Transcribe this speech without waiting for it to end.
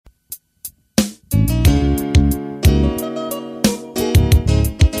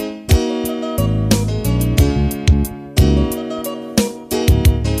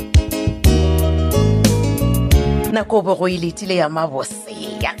nako bo go iletile ya mabose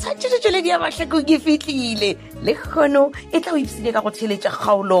ya tshwantshetšele dia mahlako ke fitlile le kgono e tla o ipsile ka go theletša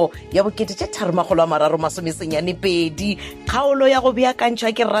kgaolo ya bokete tše 332 kgaolo ya go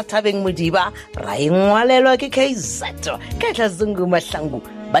beakantšhwa ke Rathabeng Modiba ra engwalelwa ke KZ ka Tlazungu Mahlangu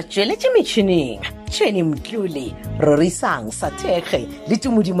ba tšweletše metšhineng Tšhweni Mtlole Rorisang Sathekge le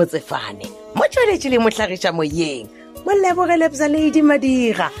Tumodimo Tsefane mo tšweletše le mohlagiša moyeng mo lebogele bza Lady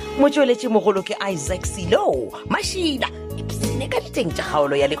Madira mo tšweletše mogolo ke Isaac Silo Mashida ipsine ka diteng tša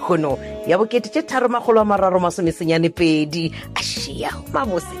kgaolo ya lekgono ya bokete tše 332 a šia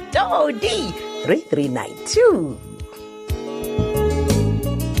mabose todi 3392.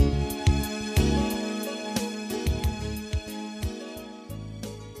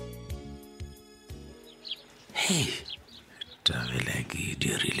 Tabela ke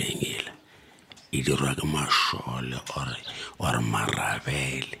dirileng ele e dirwa ke mashole or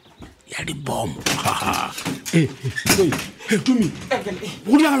marabele ya dibombo Tumi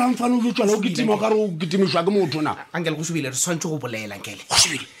go diagalang fane o tswala o kitima ka re o kitimiswa ke motho na Uncle go subile re swantse go bolela nkele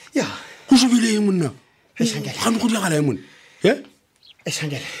ya go subile monna ga go diagala e monna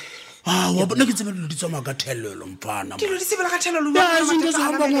Shangele wa bona ke tsebe di tsama ka thelelo mfana dilo di sebela ka thelelo ya sentse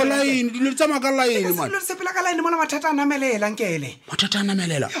sa hamba go line dilo di tsama ka line man dilo di sebela ka line mona mathata a namelela nkele mathata a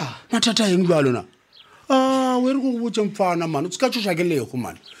namelela mathata eng jalo na we re go botse mfana man o tsika tshosha ke lego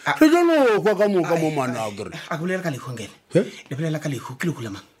man re tlo go ka moka mo mana a gore a bolela ka lekho nkele le bolela ka lekho ke lekho la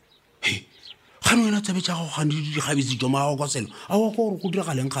mang ga no ena tsebe tsa go ga di gabitse jo ma go selo a wa go re go dira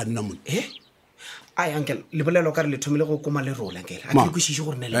galeng ga nna mon ai uncle le bolela ka re le thomile go koma le rola nkele a ke kwishishe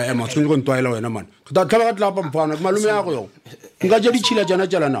gore nele matshwenye go ntwaela wena man ke ta tlaba ka tlapa mfana ke malume ya go yo nka je di tshila jana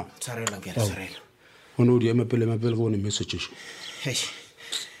jala na tsarela nkele tsarela ono di emapele go ne message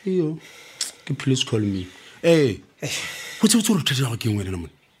iyo ke please call me go tsotso re thetse go ke ngwe le mon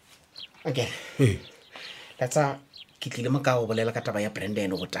okay letsa ke tlile mo ka go bolela ka taba ya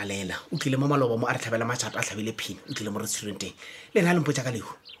Brandon go talela o tlile mo maloba mo a re tlhabela matšhato a tlhabile pin o tlile mo restauranteng le nna le mpotsa ka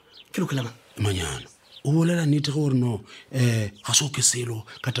leho ke lokela mang manyana o bolela nnete gore no ga se o ke selo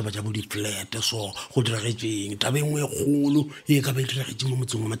ka taba ja bo di flat so go diragetseng taba e nngwe kgolo e ka ba e diragetseng mo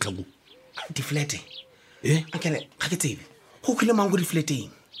motseng wa Matlakong di flat akele ga ke tsebe go kile mang go di flateng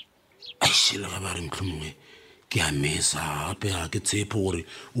a shela ga ba re mtlhomongwe ke a mesa ape a ke tshepo gore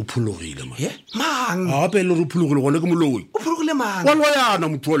o phologile man mang ape le re phologile gone ke moloi o phologile mang wa loyana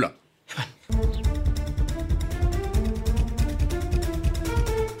mothola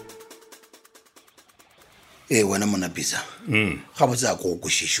wena mona Bisa ga botse a go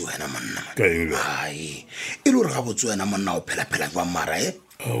koshisho wena monna ai e le gore ga botse wena monna o phela ba mara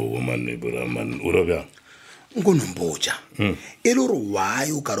o manne bra man o robya nkonomboja e le gore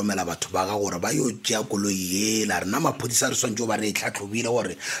why o ka romela batho ba ga gore ba yo tšea koloi ela rena maphodisa re swantse ba re e tlhatlhobile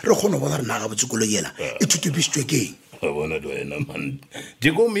gore re kgone bona re na ga botse koloi ela e thutubisitswe keng ga bona wena man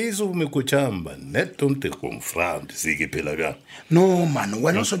dikomiso me kochamba netonte confront se ke phela bjang no man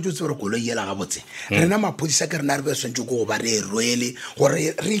wena o swantse o tse gore koloi ela ga botse rena maphodisa ke rena re be swantse go ba re rwele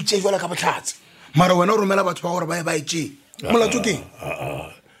gore re itse jwala ka botlhatse mara wena o romela batho ba gore ba e tšee molato keng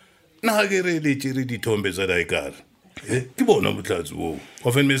na ke re le tšere dithombe tsa daikare ke bona botlhatse boo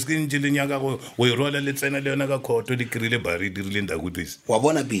ofen meskinje le nyaka go e rwala le tsena le yona ka khoto di krile bari di rile ndakutisi wa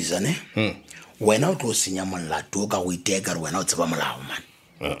bona Bisa ne wena o tlo senya molato ka go iteka re wena o tseba molao man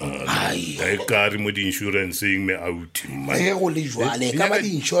ai daikare mo di insuranceing me out man go le jwale ka ba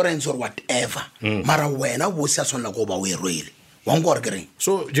di insurance or whatever mara wena bo se a tshwanela go ba o e rwele wa ngo re kereng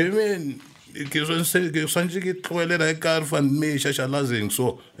so jemen ke santse ke tlwele daikare fan me shashalazeng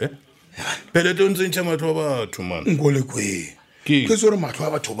so pele tontseng tša matho ba batho man ngole kwe ke sore matho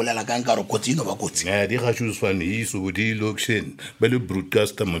a batho bolela ka nka re kotsi no ba kotsi di ga tšhusfane iso di location ba le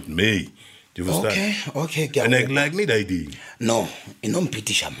broadcaster mot may okay and like need ID no ino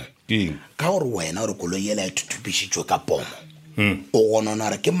mpitisha mo ka gore wena re koloi ela e thutubisitswe ka pomo o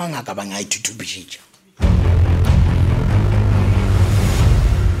gonona re ke mangaka ba nga e thutubisitša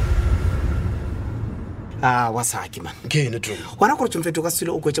wasaki man ke ne tro wana gore tsomfeto ka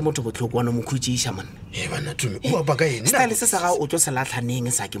selo o kwetse motho botlhoko wana mo khutšisha man bana Tumi o ba ka ene style se sa ga o tlo se latlhaneng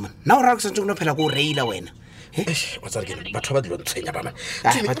saki man na o ra go sentse go phela go reila wena wa tsare ke batho ba dilo ntshenya ba man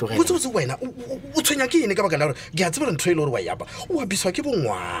botse wena o tshwenya ke ene ka baka la gore ke a tseba re ntho ile gore wa yapa o abiswa ke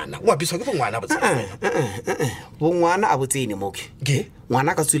bongwana botse bongwana a botsene moke ke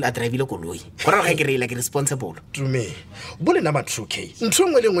ngwana ka tswile a drivile koloi gore ga ke reila ke responsible Tumi bo le nama 2k ntho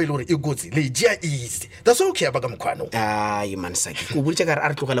ngwe le ngwe ile gore e gotsi le dia easy that's okay ba ka mkhwana ai man saki go botse ka re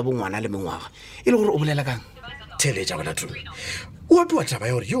a re tlogela bongwana le mengwaga ile gore o bolela kang teleja bona Tumi o apiwa taba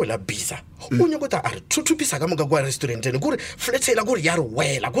ya gore yo la Bisa o nyakota a re thuthupisa ka moka kwa restauranteng gore fletshela gore ya re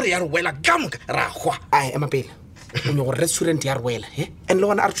wela ka moka ra gwa ai ema pele o nyo gore restaurant ya rwela and le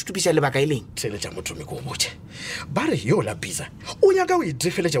gona a re thutupiša lebaka e leng theletša mothome ko o botse ba re yo la bisa o nyaka o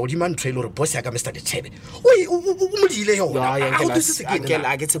itefeletša godima ntho e le gore boss ya ka Mr. Dithebe o mo diile yona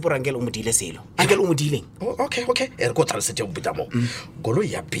a ke tshepo rankele o mo diile selo ankele o mo diileng okay e re ko tlhalosetse go bita mo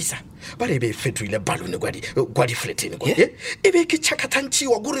koloi ya bisa ba re e be e fetoile balone kwa di-flateng e be ke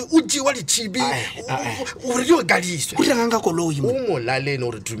tšhakathantshiwa kore o jewa ditšhibi gore di o kadiswe o dirang ka koloi o molalene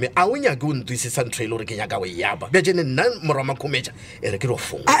gore tume a o nyake o ntwisisa ntho e le gore ke nyaka o yaba bjajene nna morwa makgometša e re ke re o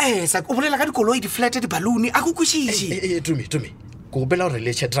fonga o bolela ka dikoloi di-flat dibalone a go kwešiše tume ko gopela gore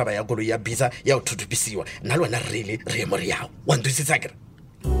le tšhetraba ya koloi ya bisa ya o thuthupisiwa nna le wena rele re ye more yago wa ntwisitsa kere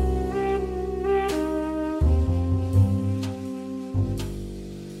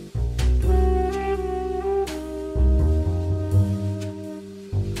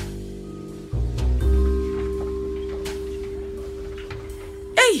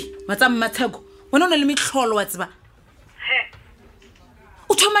Matsheko wena o na le metlholo wa tseba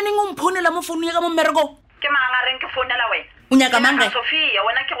o thomaneng o mphounela mo founu ya ka mo mmereko ke magareng ke founela wena o nyaka mang gae Sofia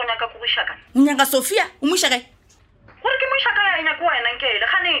wena ke go nyaka go bushaka o nyaka Sofia o mo isha gae gore ke mo isha ka ya nyaka wena nkele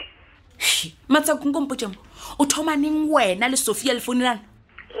gane Matsheko nko mpotšeng o thomaneng wena le Sofia le founelana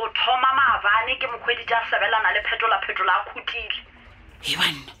go thoma maabane ke mokhwedi ja sebelana le phetola a khutile e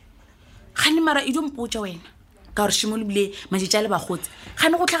banna gane mara e mpotša wena ka gore shimo le bile majitša le bagotse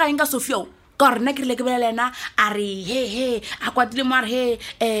gane go tlhagaeng ka Sofia o ka gore nna ke rile ke bela lena a re he a kwatile mo a re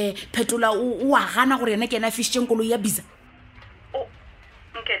phetola o a gana gore yena ke ena fišitšeng koloi ya bisa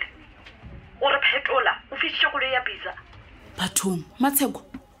nkele o re phetola o fišitše koloi ya bisa bathong Matsheko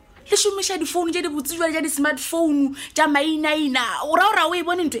le šomiša difounu tša di botse jwale tša di-smartphone tša mainaina o ra o e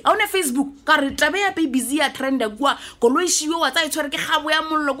bone ntwe a one Facebook ka re tabe ya pe busy ya trenda kua koloi šiwe wa tsa e tshwere ke gabo ya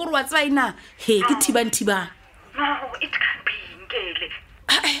mollo kore wa tseba ina he ke thibang no it can't be nkele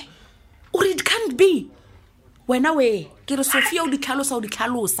or it can't be wena we ke re Sofia o di tlhalosa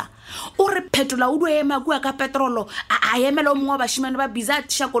o re phetola o do ema kua ka petrolo a emela o mongwe wa bashimane ba busy a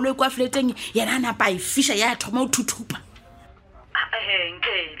tiša koloi kwa fleteng yena a napa e fiša ya thoma o thuthupa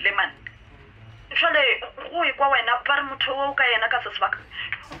nkele man jale go e kwa wena ba re motho o ka yena ka se sebaka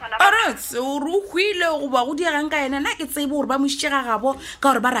aretse o re o hwile goba go diegang ka yena nna ke tsebe gore ba mo šitše gagabo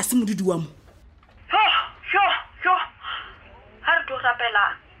ka gore ba rase modudi wa mo ha re do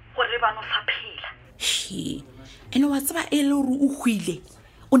rapela gore ba no sa phela ene wa tseba e le gore o hwile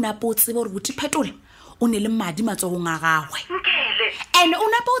o napa o tsebe gore botse phetola o ne le madi matsogong a gagwe nkele ene o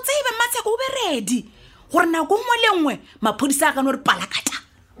napa o tsebe Matsheko o be ready gore nako nngwe le nngwe maphodisa a ka no re palakata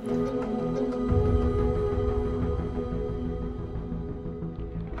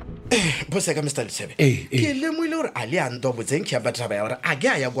bosa ka Mr. Dithebe ke lemoile gore a le a ntwa botseng ke ya bathaba ya gore a ke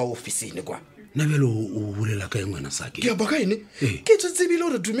a ya kwa ofisine kwa nabelo o bolela ka engwana sa ke ke ba ka ene ke tsebile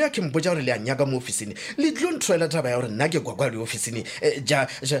gore dume ya ke mpotsa gore le a nyaka mo ofisine le tlo nthoela thaba ya gore nna ke kwa le ofisine ja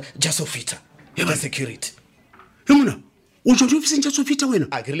Sofita ya security e mona o tswa ofisine ja Sofita wena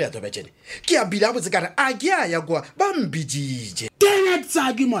a ke le ya toba tsene ke a bila botse kare a ke a ya kwa ba mbijije tena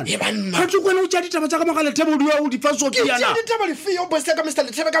tsaki man e banna ga tsokwana o tša ditaba tsa ka magale thebo di o di fa Sofia na ke ditaba le fio bosa ka Mr.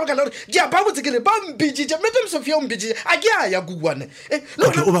 Dithebe ka baka le gore ja ba botse ke le ba mbijije Madam Sofia o mbijije a ke a ya kuwana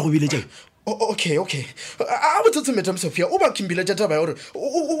okay o ba go bile tjeng okay a botsetse Madam Sofia o ba khimbile tša taba ya gore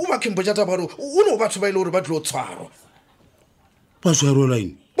o ba khimbo tša taba gore o no batho ba ile gore ba tlo tshwarwa ba tshwarwa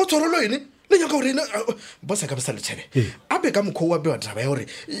line bo tshwarwa line le nyaka gore ene bosa ka Mr. Dithebe a be ka mokgwa wa bewa taba ya gore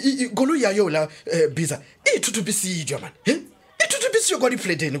koloi ya yo la bisa e thuthupisitswe man e thuthupisitswe kwa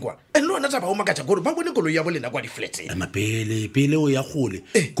di-flateng kwa and le ona taba o makatša gore ba bone koloi ya bolena kwa di-flateng pele o ya gole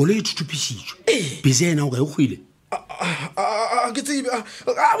koloi e thuthupisitswe bisa ena o ka e kgwile ke tsebe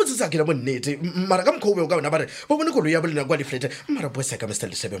a botsetse a ke la bonnete mara ka mokgwa o be o ka bona ba re ba bone koloi ya bolena kwa di-flate mara bosa ka Mr.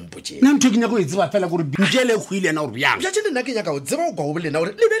 Dithebe mpotse nna ntho ke nyako e tseba fela gore bjele e kgwile ena gore bjang bja tšene nna ke nyaka o tseba o kwa go bolena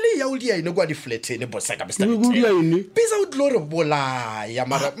gore lebe le ya o dia ene kwa di-flatene bosa ka Mr. ene bisa o tlo re bolaya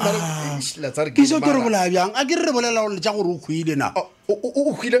bisa o tlo re bolaya bjang a ke re bolela gore le tša gore o kgwile na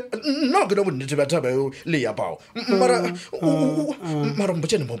o hwile nna ke na bonnete ba thaba eo le ya bao mara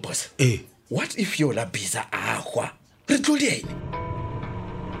mpotšene mo bosa what if yo la bisa a hwa re tlo le ene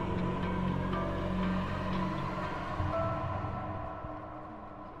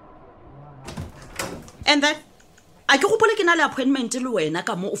and then a ke gopole ke na le appointment le wena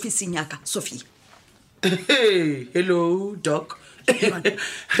ka mo officing ya ka Sophia hello doc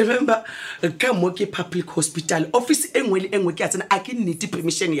remember ka mo ke public hospital office engwe le engwe ke a tsena a ke nnete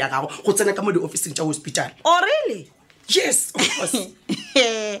permission ya gago go tsena ka mo di-officing tša hospital oh really yes of course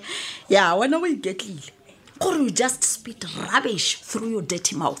yeah wena o iketlile gore you just spit rubbish through your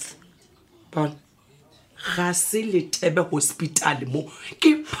dirty mouth bon ga se Lethebe hospital mo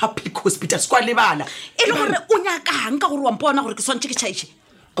ke public hospital se kwa lebala e le gore o nyakang ka gore wa mpona gore ke swantse ke tšhaiše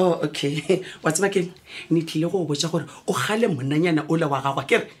oh okay wa tseba ke ne tlile go botsa gore o gale monnanyana o le wa gagwa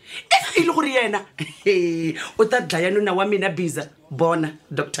kere e le gore yena o ta dlayanona wa mina Biza bona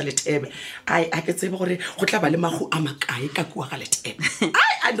Dr. Lethebe a ke tsebe gore go tla ba le mago a makae ka kua ga Lethebe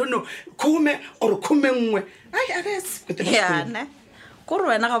I don't know khume or khume nngwe a guess yana gore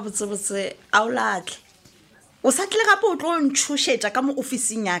wena ga botsebotse a o latlhe o sa tle gape o tlo ntšhošetša ka mo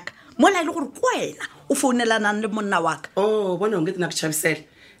ofising yaka mola e le gore ko wena o founelanang le monna wa ka oh bona o ngetse na ke tšhabisele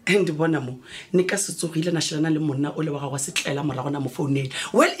and bona mo ne ka se tsogile na shilana le monna o le wa ga wa setlela morago na mo founela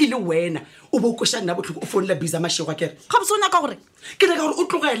well ile wena o bo koša nna botlhoko o founela Biza mashego kere ga botse o nyaka gore ke le ka gore o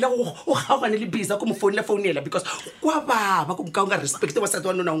tlogele o gaogane le Biza ko mo founela because kwa baba ko ka nga respect wa sa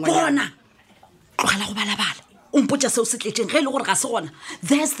tswana nna bona tlogela go balabala o mpotša seo se tletseng ge e le gore ga se gona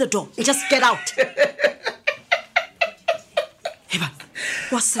there's the door just get out eba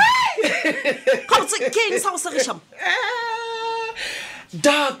wa se ga botse ke eng sa go segiša mo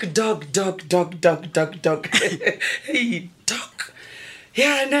Dog. Hey, dog.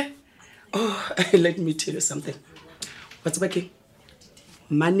 Yeah, ne? Oh, let me tell you something. What's back?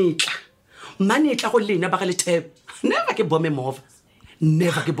 Manitla go lena ba ga Lethebe. Never ke bombe mova.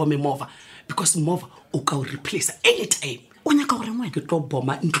 Because mova o ka o replace anytime. o nyaka gore ngwena Ke tlo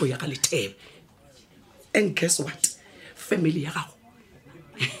bomba ntlo ya ga Lethebe. And guess what? Family ya gago.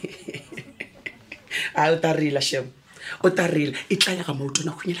 A o tarila shem. O tarila e tla ya ga maoto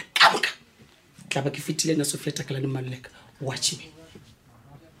na khunyela ka moka. Tla ba ke fitile na Sofia ka la Maleka. Watch me.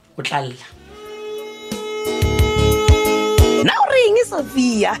 O tla lla. Na o reng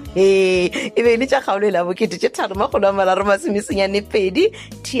Sofia e be le tša kgaolo la bokete tše tharo magolo a mararo masomesonyane pedi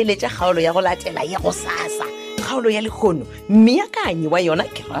theeletša kgaolo ya go latela ye go sasa kgaolo ya lekgono mmeakanyi wa yona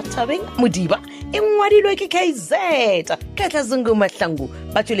ke Rathabeng Modiba e ngwadilwe ke KZ ka Tlazungu Mahlangu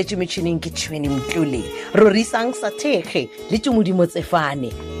ba tšweletše metšhineng ke Tšhweni Mtlole Rorisang Sathekge le Tumodimo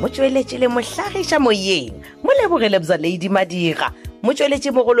Tsefane mo tšweletše le mohlagiša moyeng mo lebogele bza Lady Madiga mo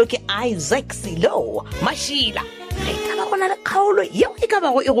tšweletše mogolo ke Isaac Silo Mashila ge ka ba gona le kgaolo yeo e ka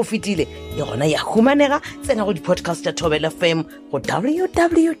bago e go fetile le gona ya humanega tsena go di-podcast ya Thobela FM go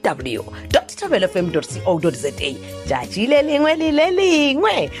www.thobelafm.co.za tšatši le lengwe le le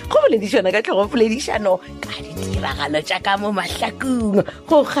lengwe go boledišana ka tlhogopoledišano ka ditiragalo tša ka mo mahlakong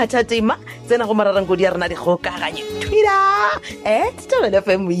go kgatha tema tsena go mararankodi ya rena dikgokaganye Twitter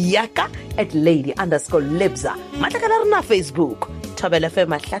 @thobelafm yaka @lady_lebza matlakala rena Facebook Thobela FM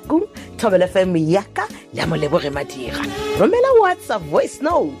Mahlakong, Thobela FM Yaka, la Moleboge Madiga. Romela WhatsApp voice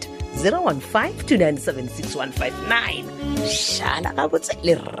note 01529766159. Shala ga botse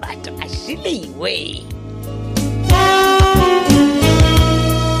le rato a shiliwe.